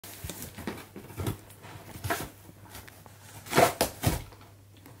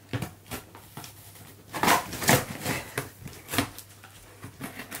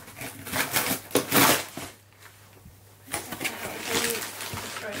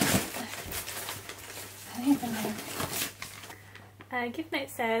Gift note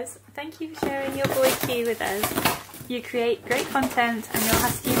says, thank you for sharing your boy Q with us. You create great content and your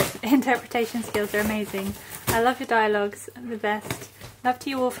Husky interpretation skills are amazing. I love your dialogues, the best. Love to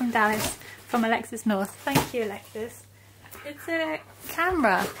you all from Dallas, from Alexis North. Thank you, Alexis. It's a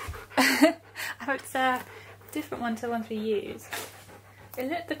camera. It's a different one to the ones we use.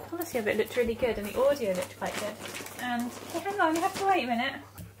 The quality of it looked really good and the audio looked quite good. And hey, hang on, you have to wait a minute.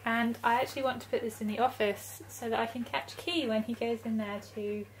 And I actually want to put this in the office so that I can catch Key when he goes in there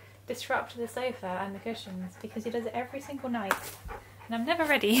to disrupt the sofa and the cushions, because he does it every single night. And I'm never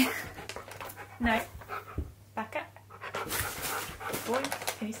ready. No. Back up. Good boy.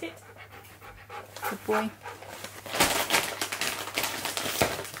 Can you sit? Good boy.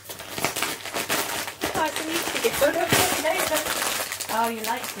 Oh, it's an Easter gift. Oh, you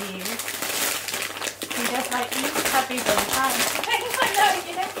like these. You don't like these? You have these all the time. No,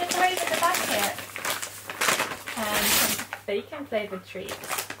 you don't get those at the basket. Some bacon flavoured treats.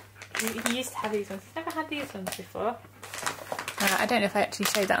 He used to have these ones. He's never had these ones before. I don't know if I actually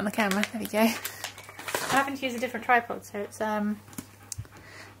showed that on the camera. There we go. I happen to use a different tripod, so it's the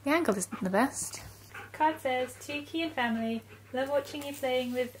angle isn't the best. Card says, to Key and family, love watching you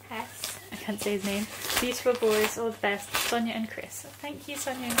playing with S. I can't say his name. Beautiful boys, all the best. Sonia and Chris. Thank you,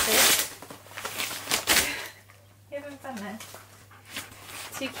 Sonia and Chris. You're having fun there.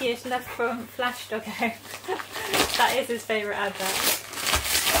 To Kiyosh, love from Flash Doggo. That is his favourite advert.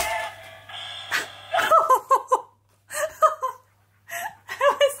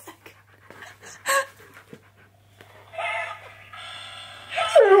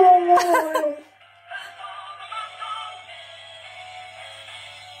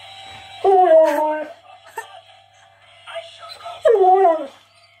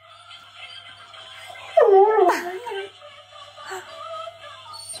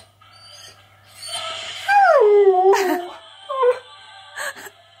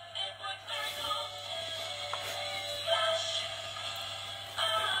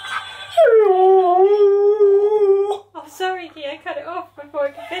 I cut it off before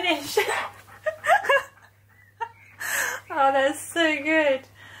I could finish. Oh, that's so good.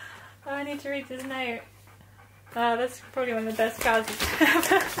 Oh, I need to read this note. Oh, that's probably one of the best cards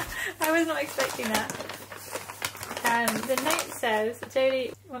ever. I was not expecting that. The note says,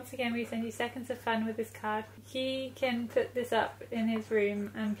 Jodie, once again we send you seconds of fun with this card. He can put this up in his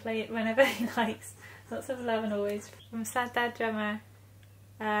room and play it whenever he likes. Lots of love and always. From Sad Dad Drummer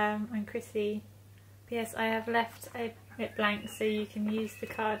and Chrissy. P.S. I have left it blank so you can use the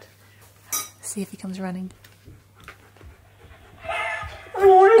card. See if he comes running.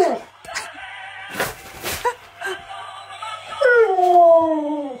 Oh,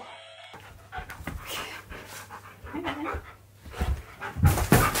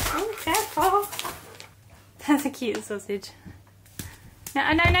 careful! That's a cute sausage. No,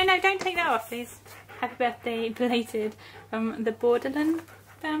 don't take that off, please. Happy birthday, belated, from the Borderland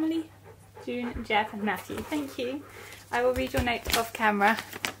family. June, Jeff and Matthew. Thank you. I will read your note off camera.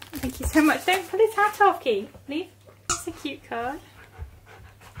 Thank you so much. Don't pull his hat off, Key. Leave. It's a cute card.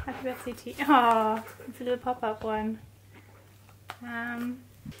 Happy birthday to you. Oh, it's a little pop-up one.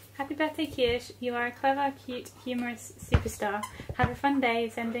 Happy birthday, Kirsch. You are a clever, cute, humorous superstar. Have a fun day.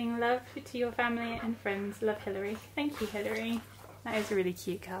 Sending love to your family and friends. Love, Hillary. Thank you, Hillary. That is a really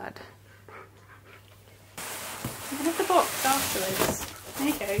cute card. You can have the box afterwards. There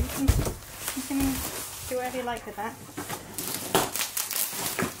you go. You can do whatever you like with that.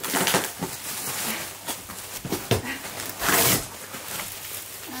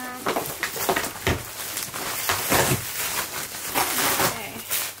 Okay.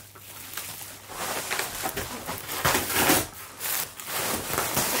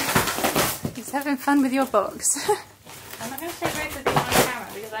 He's having fun with your box. I'm not going to show both of them on camera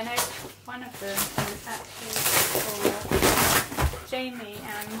because I know one of them is actually for Jamie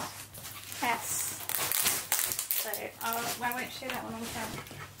and S. So I won't show that one on camera.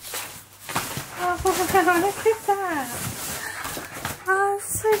 Oh, look at that! Oh, it's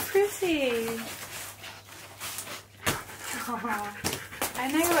so pretty. Oh, I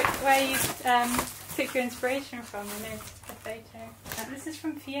know where you took your inspiration from. I know the photo. This is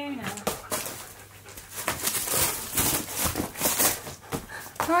from Fiona.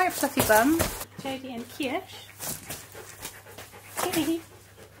 Alright, Fluffy Bum. Jodie and Kirsch. Kitty.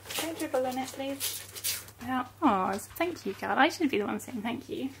 Don't dribble on it, please. Oh, thank you, card. I should be the one saying thank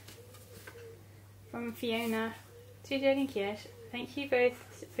you. From Fiona to Jodie and Kirsch. Thank you both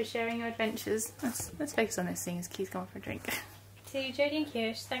for sharing your adventures. Let's focus on this thing as Keith's gone for a drink. To Jodie and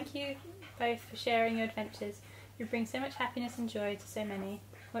Kirsch, thank you both for sharing your adventures. You bring so much happiness and joy to so many.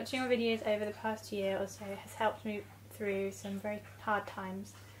 Watching your videos over the past year or so has helped me through some very hard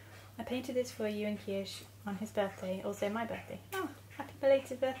times. I painted this for you and Kirsch on his birthday, also my birthday. Oh, happy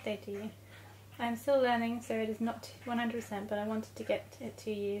belated birthday to you. I'm still learning, so it is not 100%, but I wanted to get it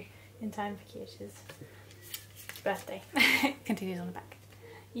to you in time for Kirsch's birthday. Continues on the back.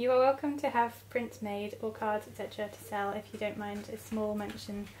 You are welcome to have prints made or cards, etc. to sell if you don't mind a small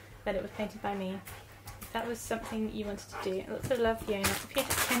mention that it was painted by me. If that was something you wanted to do. Lots of love, Fiona.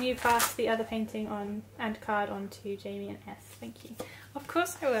 Can you pass the other painting on and card on to Jamie and S? Thank you. Of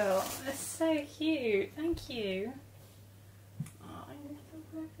course I will. That's so cute. Thank you. Oh, I'm so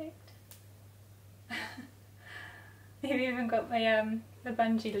perfect. You've even got my the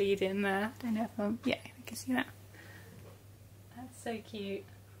bungee lead in there. I don't know if yeah, I can see that. That's so cute.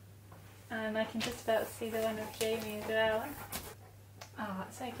 And I can just about see the one of Jamie as well. Oh,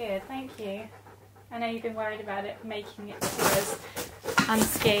 that's so good. Thank you. I know you've been worried about it making it to us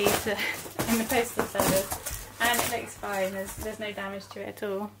unscathed in the postal service, and it looks fine. There's no damage to it at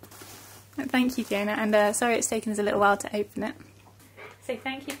all. Thank you, Fiona, and sorry it's taken us a little while to open it. So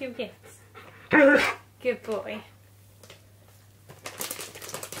thank you for your gifts. Good boy.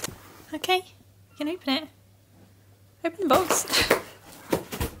 Okay, you can open it. Open the box.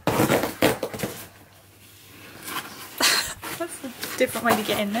 That's a different way to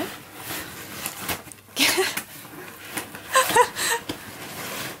get in there.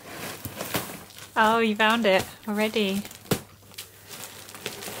 Oh, you found it already.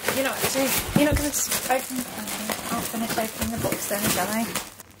 You're not going to just open. I'll finish opening the box then, shall I?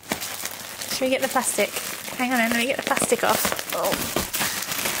 Should we get the plastic? Hang on, let me get the plastic off. Oh.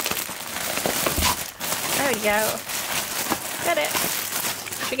 There we go. Got it.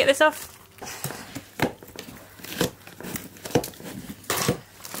 Should we get this off?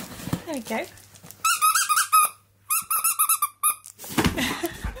 There we go.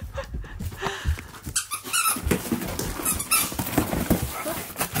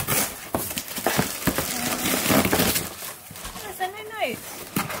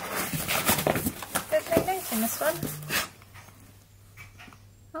 There's no note in this one.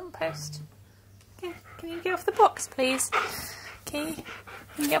 On post. Okay, can you get off the box, please? Okay,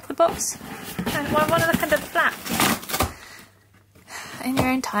 can you get off the box? And I want to look under the flap. In your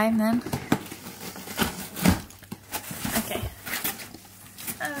own time, then. Okay.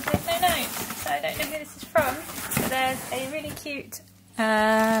 Oh, there's no note, so I don't know who this is from. But there's a really cute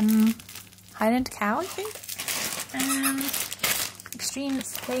Highland cow, I think. Extreme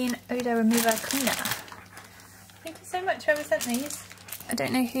Stain Odour Remover Cleaner. Thank you so much whoever sent these. I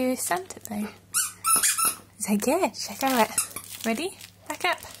don't know who sent it though. Is that good? Check out it. Ready? Back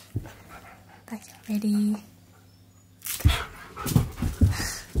up. Back up. Ready.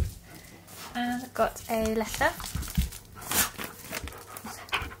 And I've got a letter.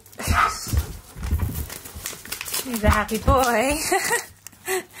 He's a happy boy.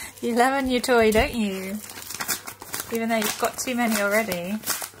 You love a new toy, don't you? Even though you've got too many already.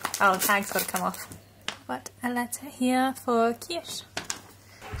 Oh, the tag's got to come off. Got a letter here for Kirsch.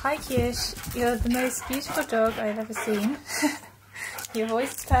 Hi Kirsch, you're the most beautiful dog I've ever seen. Your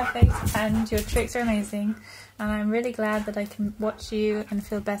voice is perfect and your tricks are amazing. And I'm really glad that I can watch you and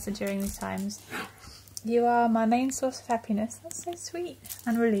feel better during these times. You are my main source of happiness. That's so sweet.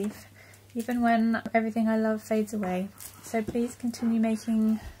 And relief. Even when everything I love fades away. So please continue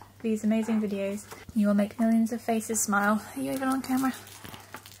making these amazing videos. You will make millions of faces smile. Are you even on camera?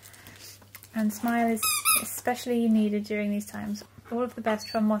 And smile is especially needed during these times. All of the best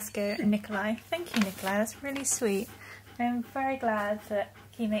from Moscow and Nikolai. Thank you, Nikolai, that's really sweet. I'm very glad that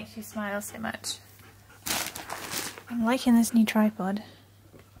he makes you smile so much. I'm liking this new tripod.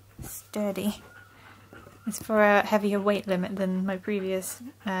 Sturdy. It's for a heavier weight limit than my previous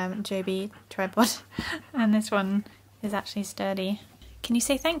JB tripod. And this one is actually sturdy. Can you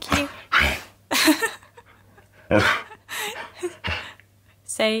say thank you?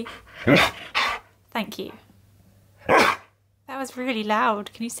 Say thank you. That was really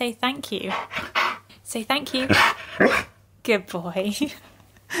loud. Can you say thank you? Say thank you. Good boy.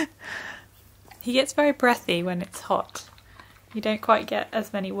 He gets very breathy when it's hot. You don't quite get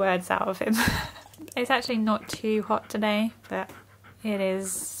as many words out of him. It's actually not too hot today, but it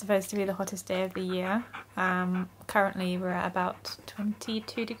is supposed to be the hottest day of the year. Currently we're at about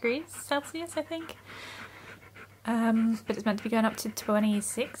 22 degrees Celsius, I think. But it's meant to be going up to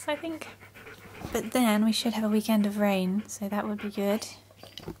 26, I think. But then we should have a weekend of rain, so that would be good.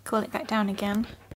 Cool it back down again.